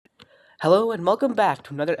Hello and welcome back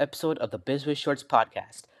to another episode of the BizWiz Shorts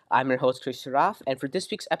podcast. I'm your host Chris Sharaf, and for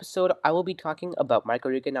this week's episode, I will be talking about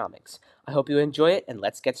microeconomics. I hope you enjoy it, and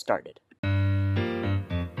let's get started.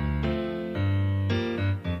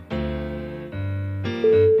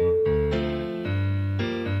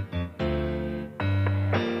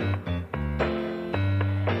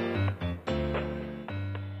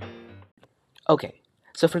 Okay,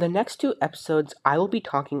 so for the next two episodes, I will be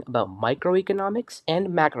talking about microeconomics and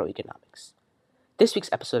macroeconomics. This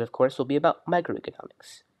week's episode, of course, will be about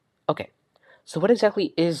microeconomics. Okay, so what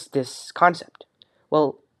exactly is this concept?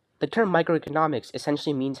 Well, the term microeconomics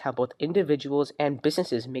essentially means how both individuals and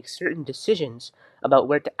businesses make certain decisions about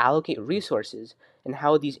where to allocate resources and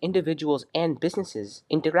how these individuals and businesses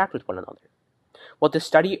interact with one another. What the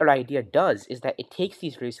study or idea does is that it takes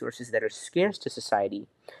these resources that are scarce to society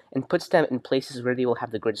and puts them in places where they will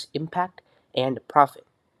have the greatest impact and profit.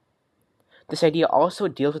 This idea also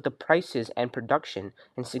deals with the prices and production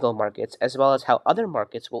in single markets, as well as how other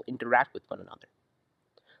markets will interact with one another.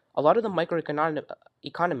 A lot of the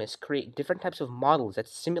economists create different types of models that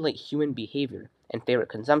simulate human behavior and favorite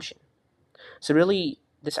consumption. So really,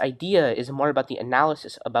 this idea is more about the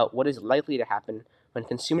analysis about what is likely to happen when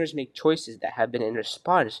consumers make choices that have been in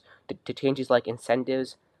response to changes like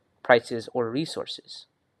incentives, prices, or resources.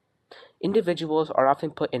 Individuals are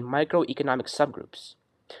often put in microeconomic subgroups.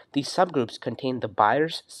 These subgroups contain the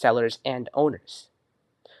buyers, sellers, and owners.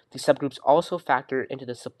 These subgroups also factor into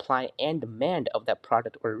the supply and demand of that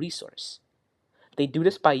product or resource. They do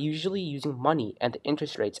this by usually using money and the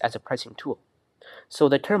interest rates as a pricing tool. So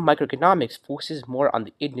the term microeconomics focuses more on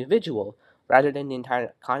the individual rather than the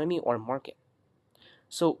entire economy or market.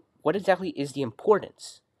 So what exactly is the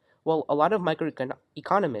importance? Well, a lot of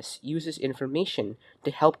microeconomists use this information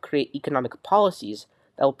to help create economic policies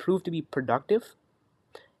that will prove to be productive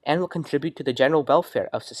and will contribute to the general welfare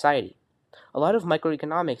of society. A lot of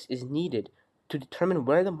microeconomics is needed to determine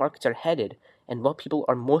where the markets are headed and what people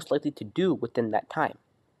are most likely to do within that time.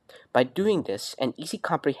 By doing this, an easy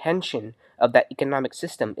comprehension of that economic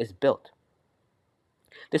system is built.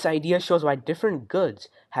 This idea shows why different goods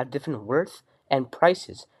have different worth and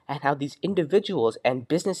prices, and how these individuals and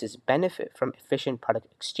businesses benefit from efficient product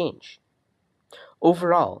exchange.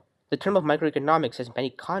 Overall, the term of microeconomics has many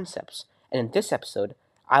concepts, and in this episode,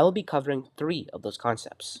 I will be covering three of those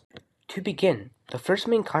concepts. To begin, the first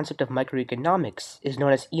main concept of microeconomics is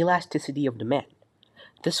known as elasticity of demand.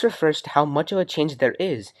 This refers to how much of a change there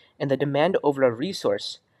is in the demand over a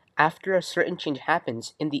resource after a certain change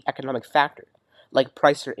happens in the economic factor, like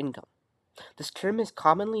price or income. This term is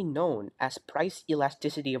commonly known as price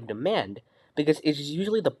elasticity of demand because it is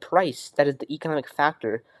usually the price that is the economic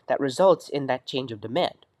factor that results in that change of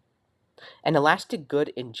demand. An elastic good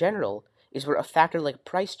in general is where a factor like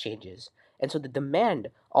price changes, and so the demand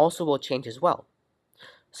also will change as well.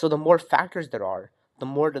 So the more factors there are, the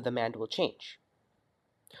more the demand will change.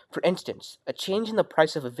 For instance, a change in the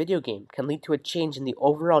price of a video game can lead to a change in the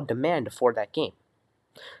overall demand for that game.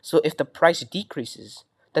 So if the price decreases,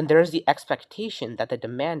 then there is the expectation that the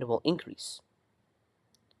demand will increase.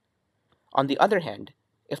 On the other hand,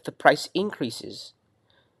 if the price increases,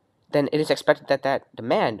 then it is expected that that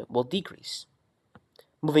demand will decrease.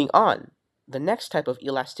 Moving on, the next type of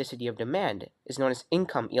elasticity of demand is known as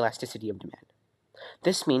income elasticity of demand.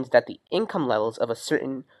 This means that the income levels of a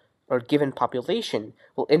certain or given population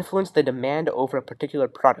will influence the demand over a particular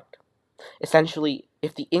product. Essentially,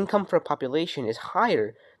 if the income for a population is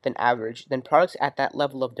higher than average, then products at that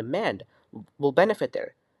level of demand will benefit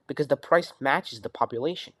there because the price matches the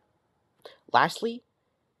population. Lastly,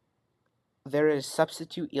 there is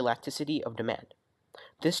substitute elasticity of demand.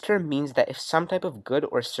 This term means that if some type of good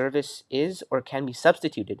or service is or can be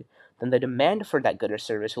substituted, then the demand for that good or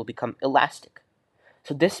service will become elastic.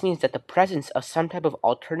 So this means that the presence of some type of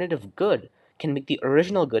alternative good can make the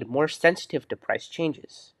original good more sensitive to price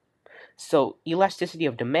changes. So elasticity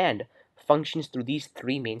of demand functions through these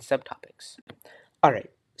three main subtopics.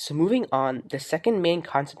 Alright, so moving on, the second main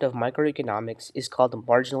concept of microeconomics is called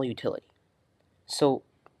marginal utility. So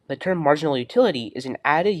the term marginal utility is an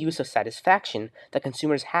added use of satisfaction that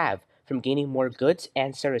consumers have from gaining more goods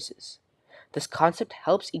and services. This concept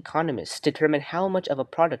helps economists determine how much of a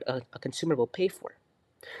product a consumer will pay for.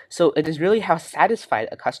 So it is really how satisfied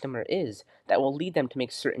a customer is that will lead them to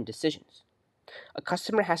make certain decisions. A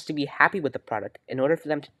customer has to be happy with the product in order for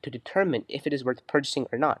them to determine if it is worth purchasing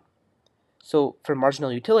or not. So for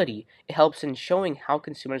marginal utility, it helps in showing how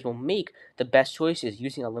consumers will make the best choices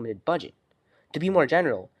using a limited budget. To be more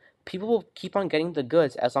general, people will keep on getting the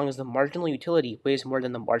goods as long as the marginal utility weighs more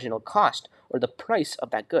than the marginal cost or the price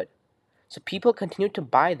of that good. So people continue to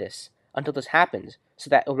buy this until this happens so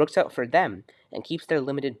that it works out for them and keeps their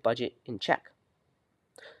limited budget in check.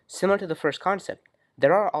 Similar to the first concept,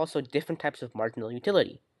 there are also different types of marginal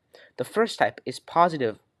utility. The first type is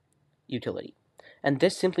positive utility, and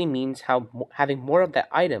this simply means how having more of that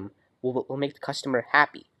item will make the customer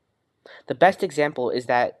happy. The best example is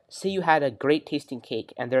that, say you had a great tasting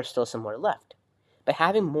cake and there's still some more left. By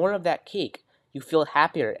having more of that cake, you feel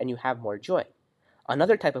happier and you have more joy.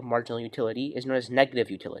 Another type of marginal utility is known as negative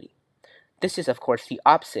utility. This is, of course, the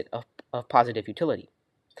opposite of positive utility,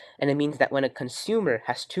 and it means that when a consumer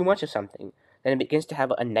has too much of something, then it begins to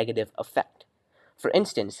have a negative effect. For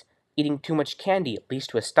instance, eating too much candy leads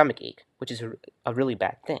to a stomach ache, which is a really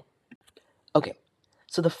bad thing. Okay,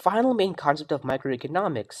 so the final main concept of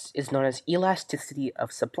microeconomics is known as elasticity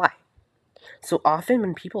of supply. So often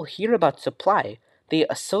when people hear about supply, they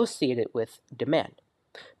associate it with demand,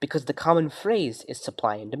 because the common phrase is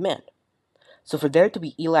supply and demand. So for there to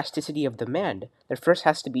be elasticity of demand, there first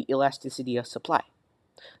has to be elasticity of supply.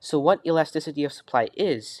 So what elasticity of supply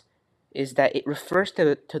is that it refers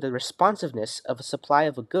to the responsiveness of a supply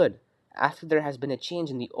of a good after there has been a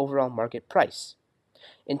change in the overall market price.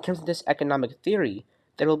 In terms of this economic theory,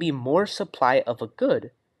 there will be more supply of a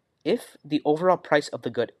good if the overall price of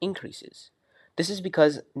the good increases. This is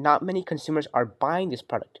because not many consumers are buying this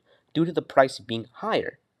product due to the price being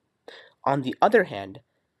higher. On the other hand,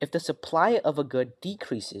 if the supply of a good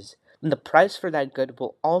decreases, then the price for that good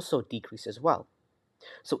will also decrease as well.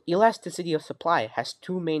 So elasticity of supply has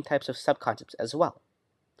two main types of subconcepts as well.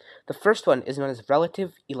 The first one is known as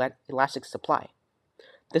relative elastic supply.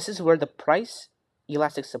 This is where the price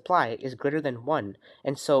elastic supply is greater than 1,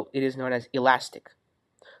 and so it is known as elastic.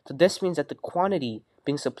 So this means that the quantity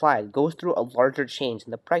being supplied goes through a larger change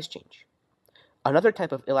in the price change. Another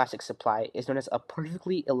type of elastic supply is known as a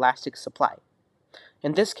perfectly elastic supply.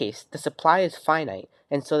 In this case, the supply is finite,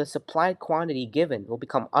 and so the supplied quantity given will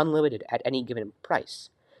become unlimited at any given price,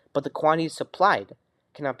 but the quantity supplied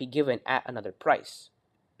cannot be given at another price.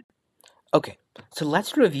 Okay, so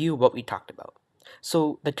let's review what we talked about.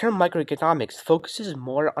 So the term microeconomics focuses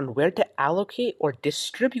more on where to allocate or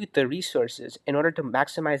distribute the resources in order to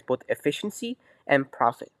maximize both efficiency and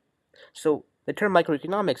profit. So the term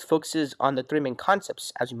microeconomics focuses on the three main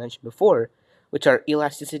concepts, as we mentioned before, which are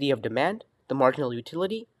elasticity of demand, the marginal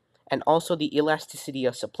utility, and also the elasticity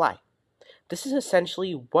of supply. This is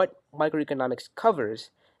essentially what microeconomics covers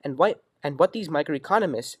and what these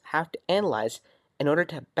microeconomists have to analyze in order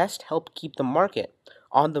to best help keep the market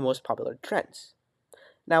on the most popular trends.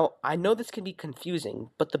 Now, I know this can be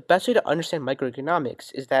confusing, but the best way to understand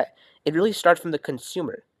microeconomics is that it really starts from the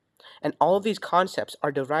consumer, and all of these concepts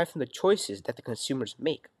are derived from the choices that the consumers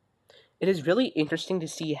make. It is really interesting to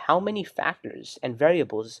see how many factors and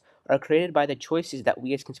variables are created by the choices that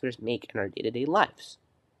we as consumers make in our day to day lives.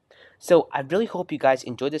 So, I really hope you guys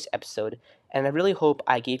enjoyed this episode, and I really hope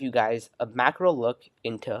I gave you guys a macro look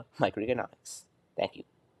into microeconomics. Thank you.